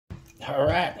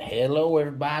Alright, hello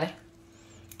everybody.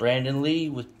 Brandon Lee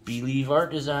with Believe Art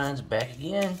Designs back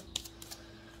again.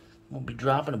 We'll be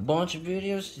dropping a bunch of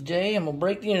videos today. I'm going to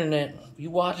break the internet. If you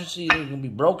watch and see, they're going to be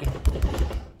broken.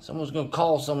 Someone's going to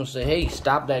call someone and say, hey,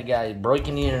 stop that guy, he's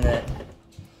breaking the internet.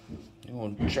 I'm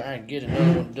going to try and get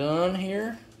another one done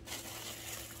here.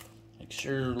 Make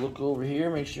sure, look over here,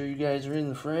 make sure you guys are in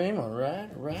the frame.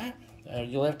 Alright.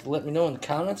 You'll have to let me know in the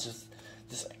comments if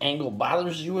this angle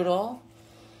bothers you at all.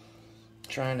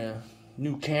 Trying a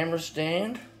new camera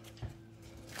stand.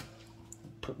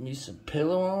 Put me some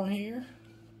pillow on here.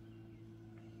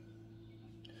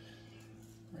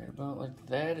 Right about like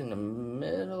that in the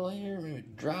middle here. Maybe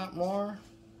drop more.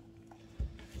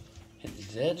 Hit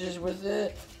these edges with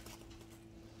it.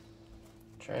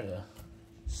 Try to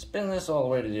spin this all the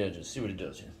way to the edges. See what it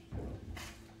does here.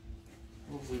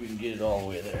 Hopefully we can get it all the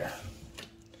way there.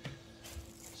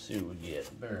 See what we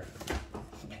get. Better.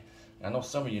 I know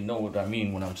some of you know what I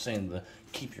mean when I'm saying the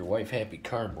keep your wife happy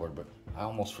cardboard, but I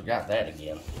almost forgot that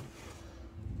again.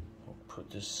 I'll put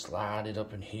this, slide it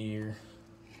up in here.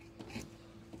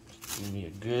 Give me a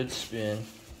good spin.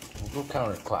 We'll go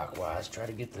counterclockwise. Try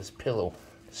to get this pillow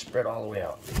spread all the way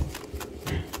out.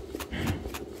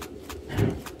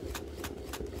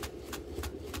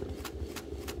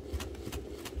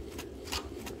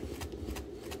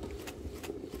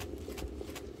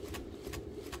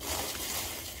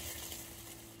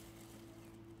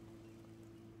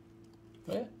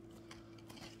 Yeah.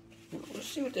 We'll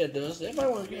see what that does. That might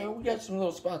work. We got some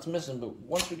little spots missing, but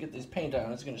once we get this paint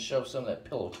on, it's going to shove some of that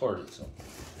pillow toward it. So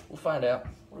we'll find out.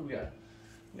 What do we got?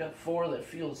 We got 4 that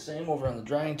feel the same over on the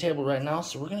drying table right now,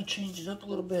 so we're going to change it up a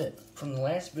little bit from the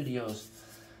last videos.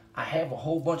 I have a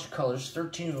whole bunch of colors,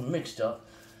 13 of them mixed up,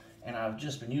 and I've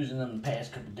just been using them the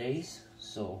past couple days.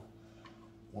 So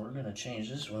we're going to change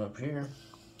this one up here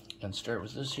and start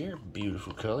with this here.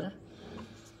 Beautiful color.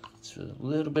 It's a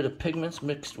little bit of pigments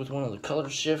mixed with one of the Color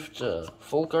Shift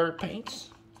folk art paints.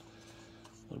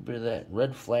 A little bit of that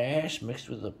red flash mixed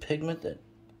with a pigment that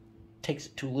takes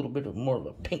it to a little bit of more of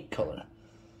a pink color.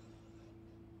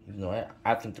 Even though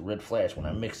I think the red flash, when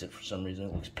I mix it for some reason,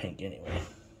 it looks pink anyway.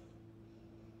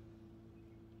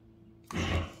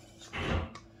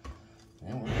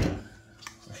 And we're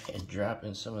gonna drop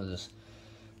in some of this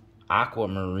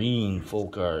aquamarine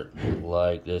folk art,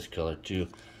 like this color too.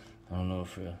 I don't know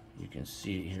if you can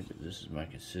see it here, but this is my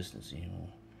consistency.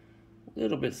 A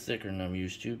little bit thicker than I'm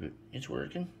used to, but it's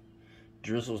working.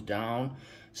 Drizzles down,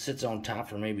 sits on top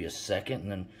for maybe a second,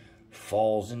 and then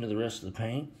falls into the rest of the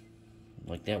paint.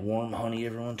 Like that warm honey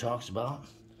everyone talks about.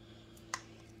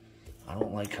 I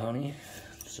don't like honey.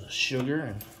 It's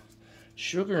sugar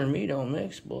and me don't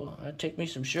mix, boy. I take me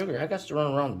some sugar. I got to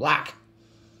run around the block.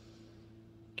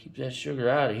 Keep that sugar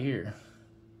out of here.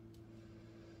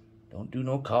 Don't do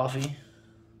no coffee.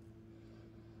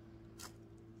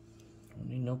 Don't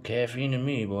need no caffeine in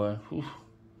me, boy. Whew.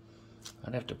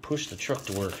 I'd have to push the truck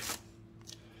to work.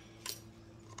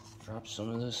 Drop some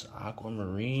of this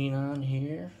aquamarine on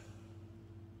here.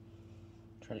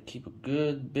 Try to keep a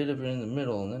good bit of it in the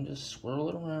middle and then just swirl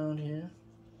it around here.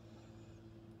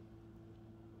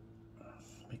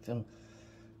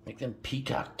 Make them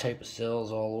peacock type of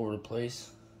cells all over the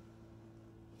place.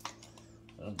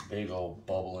 A big old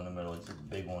bubble in the middle. It's a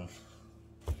big one.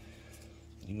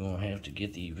 You're gonna have to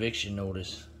get the eviction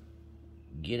notice.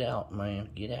 Get out, man.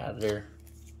 Get out of there.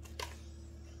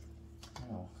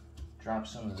 Oh, drop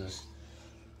some of this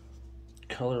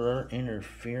Color Art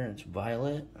Interference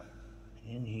Violet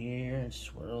in here and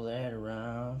swirl that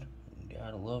around. You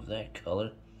gotta love that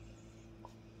color.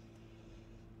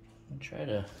 And try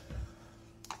to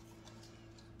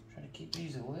keep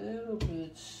these a little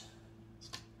bit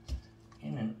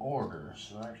in an order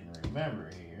so I can remember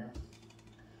here.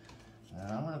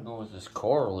 Now I'm going to go with this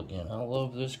coral again. I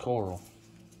love this coral.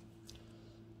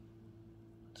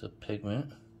 It's a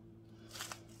pigment.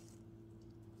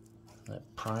 That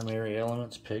Primary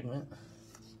Elements pigment.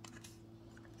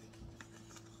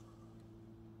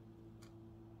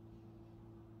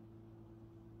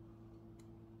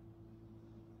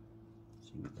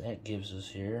 See what that gives us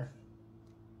here.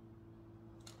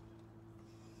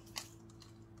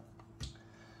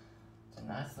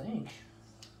 And I think,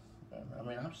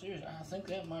 I'm serious, I think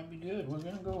that might be good. We're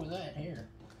going to go with that here.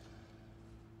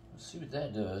 Let's see what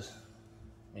that does.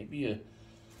 Maybe a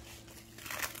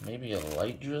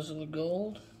light drizzle of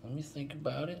gold. Let me think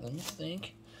about it. Let me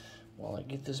think while I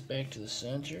get this back to the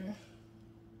center.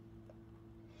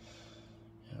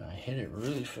 And I hit it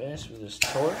really fast with this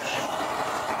torch.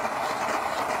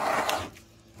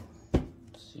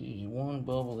 See, one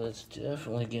bubble that's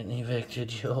definitely getting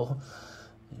evicted, yo.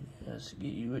 Let's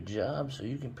get you a job so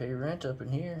you can pay rent up in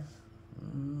here.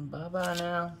 Bye-bye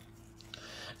now.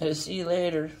 Hey, see you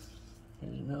later.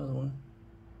 Here's another one.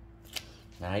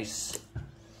 Nice.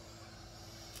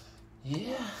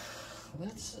 Yeah,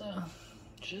 let's,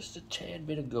 just a tad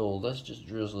bit of gold. Let's just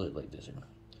drizzle it like this here.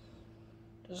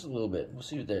 Just a little bit. We'll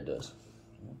see what that does.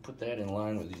 We'll put that in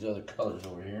line with these other colors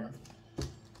over here.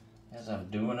 As I'm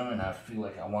doing them and I feel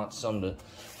like I want some to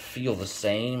feel the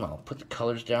same, I'll put the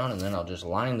colors down and then I'll just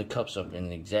line the cups up in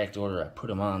the exact order I put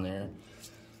them on there,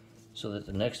 so that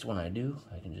the next one I do,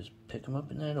 I can just pick them up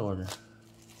in that order.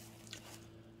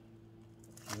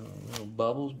 Little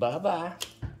bubbles, bye-bye.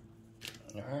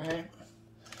 Alright.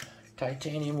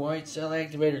 Titanium white cell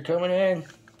activator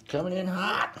coming in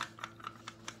hot.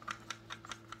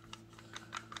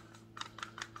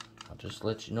 I'll just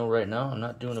let you know right now, I'm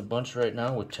not doing a bunch right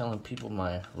now with telling people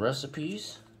my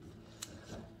recipes,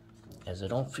 as I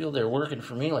don't feel they're working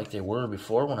for me like they were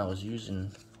before when I was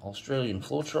using Australian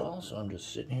Floetrol. So I'm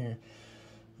just sitting here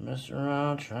messing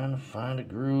around, trying to find a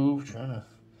groove, trying to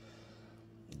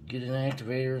get an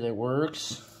activator that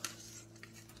works.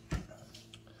 And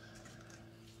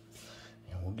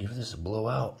we'll give this a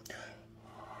blowout.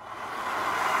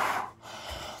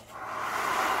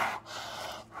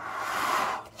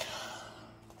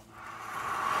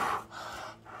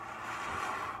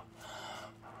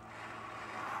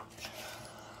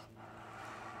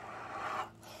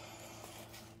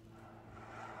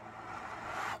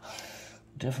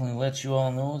 Definitely let you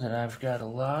all know that I've got a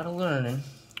lot of learning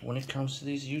when it comes to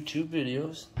these YouTube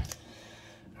videos.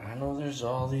 I know there's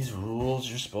all these rules.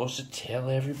 You're supposed to tell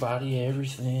everybody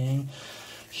everything,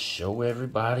 show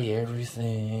everybody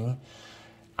everything.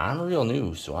 I'm real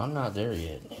new, so I'm not there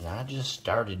yet, and I just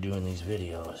started doing these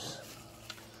videos.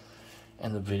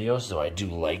 And the videos, though I do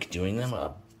like doing them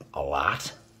a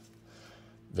lot,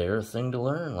 they're a thing to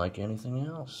learn like anything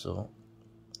else, so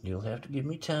you'll have to give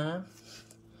me time.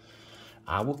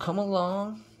 I will come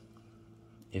along.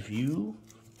 If you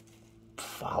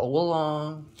follow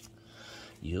along,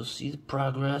 you'll see the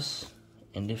progress.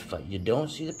 And if you don't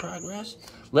see the progress,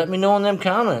 let me know in them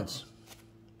comments.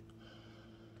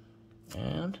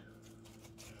 And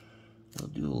we'll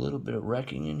do a little bit of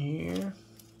wrecking in here.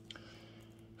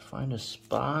 Find a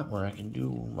spot where I can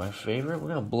do my favorite. We're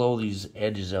going to blow these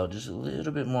edges out just a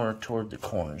little bit more toward the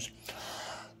corners.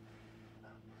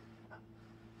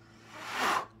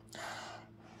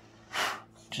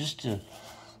 Just to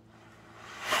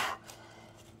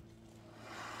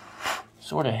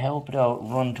sort of help it out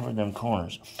run toward them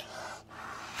corners.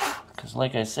 Because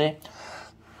like I say,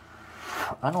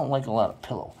 I don't like a lot of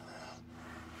pillow.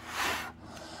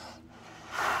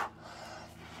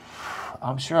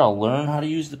 I'm sure I'll learn how to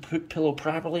use the pillow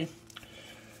properly,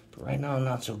 but right now I'm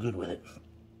not so good with it.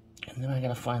 And then I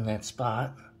gotta find that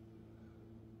spot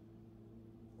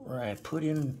where I put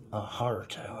in a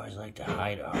heart. I always like to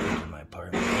hide a heart in my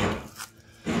apartment.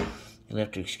 You'll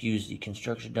have to excuse the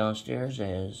construction downstairs,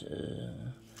 as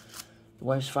the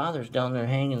wife's father's down there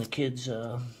hanging the kids'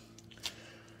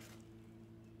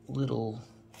 little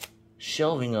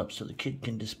shelving up so the kid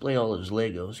can display all his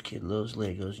Legos. Kid loves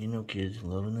Legos. You know kids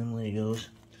loving them Legos.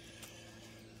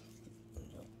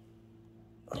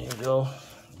 There you go.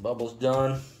 Bubble's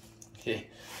done. You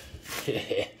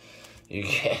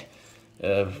can't...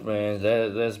 man,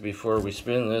 that's before we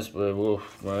spin this, but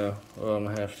I'm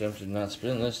half tempted to not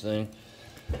spin this thing.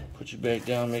 Put you back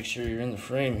down, make sure you're in the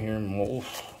frame here.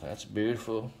 That's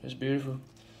beautiful. It's beautiful.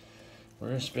 We're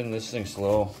going to spin this thing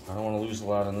slow. I don't want to lose a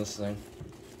lot on this thing.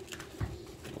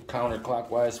 Go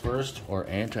counterclockwise first, or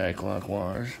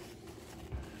anti-clockwise.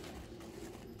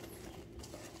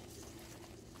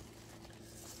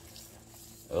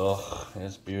 Oh,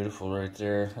 that's beautiful right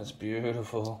there. That's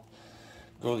beautiful.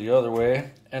 Go the other way,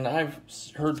 and I've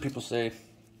heard people say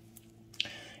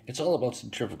it's all about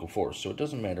centrifugal force, so it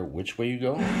doesn't matter which way you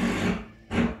go.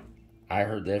 I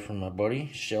heard that from my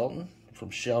buddy Shelton from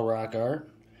Shell Rock Art,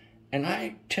 and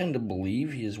I tend to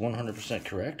believe he is 100%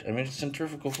 correct. I mean, it's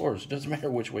centrifugal force. It doesn't matter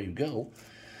which way you go,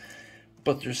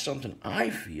 but there's something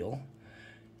I feel,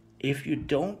 if you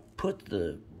don't put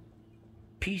the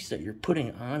piece that you're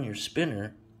putting on your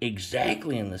spinner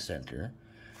exactly in the center,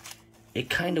 it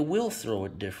kind of will throw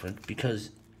it different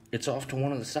because it's off to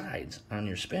one of the sides on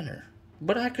your spinner.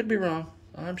 But I could be wrong.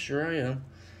 I'm sure I am.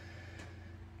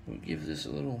 We'll give this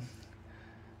a little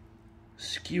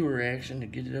skewer action to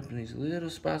get it up in these little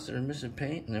spots that are missing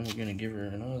paint, and then we're going to give her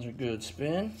another good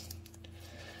spin.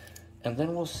 And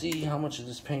then we'll see how much of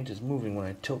this paint is moving when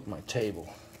I tilt my table.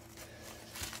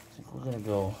 I think we're going to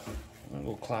go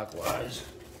clockwise.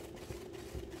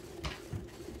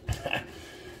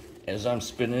 as I'm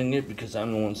spinning it, because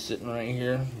I'm the one sitting right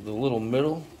here, the little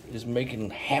middle is making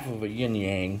half of a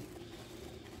yin-yang.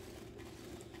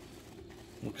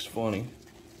 Looks funny.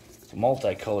 It's a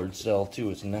multicolored cell too.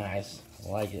 It's nice. I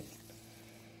like it.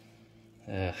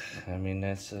 I mean,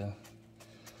 that's a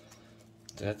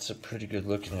pretty good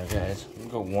look in there, guys. I'm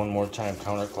gonna go one more time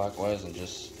counterclockwise and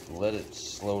just let it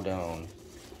slow down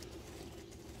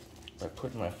by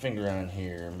putting my finger on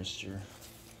here, Mr.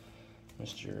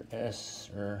 S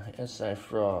or S.I.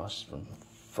 Frost from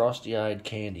Frosty Eyed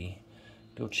Candy.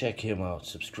 Go check him out.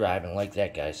 Subscribe and like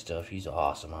that guy's stuff. He's an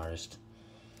awesome artist.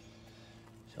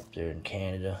 He's up there in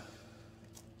Canada.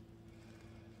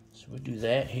 So we'll do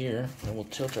that here, and we'll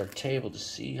tilt our table to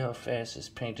see how fast this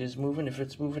paint is moving, if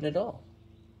it's moving at all.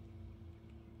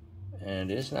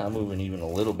 And it's not moving even a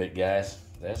little bit, guys.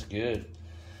 That's good.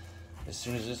 As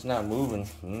soon as it's not moving,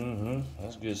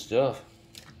 that's good stuff.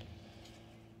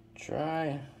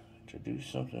 Try to do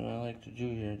something I like to do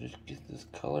here. Just get this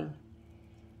color.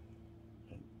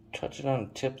 Touch it on the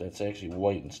tip that's actually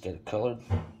white instead of colored.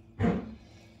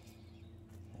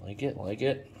 Like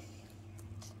it.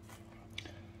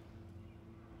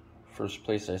 First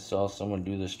place I saw someone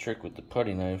do this trick with the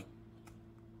putty knife,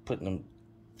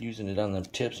 using it on the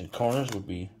tips and corners, would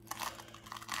be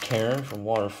Karen from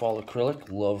Waterfall Acrylic.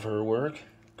 Love her work.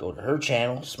 Go to her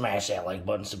channel, smash that like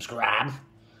button, subscribe.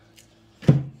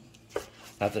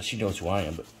 Not that she knows who I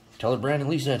am, but tell her Brandon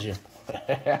Lee sent you.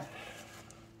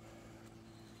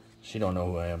 She don't know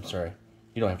who I am, sorry.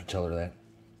 You don't have to tell her that.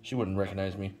 She wouldn't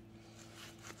recognize me.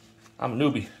 I'm a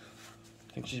newbie.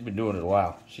 I think she's been doing it a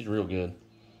while. She's real good.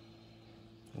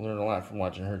 Learned a lot from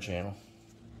watching her channel.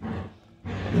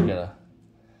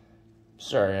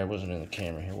 Sorry, I wasn't in the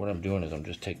camera here. What I'm doing is I'm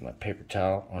just taking my paper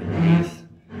towel underneath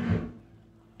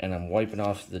and I'm wiping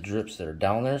off the drips that are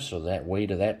down there, so that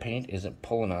weight of that paint isn't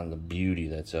pulling on the beauty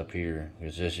that's up here.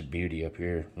 There's just a beauty up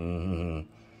here.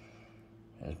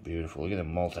 That's beautiful. Look at the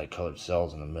multicolored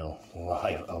cells in the middle.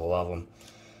 I love them.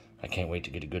 I can't wait to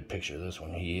get a good picture of this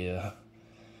one. Yeah.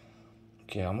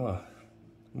 Okay, I'm gonna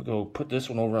go put this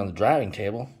one over on the driving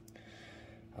table.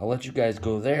 I'll let you guys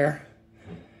go there.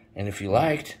 And if you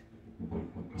liked,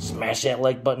 smash that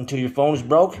like button till your phone is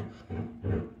broke.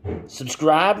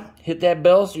 Subscribe, hit that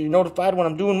bell so you're notified when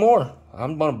I'm doing more.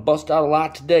 I'm gonna bust out a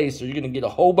lot today, so you're gonna get a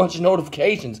whole bunch of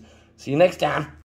notifications. See you next time.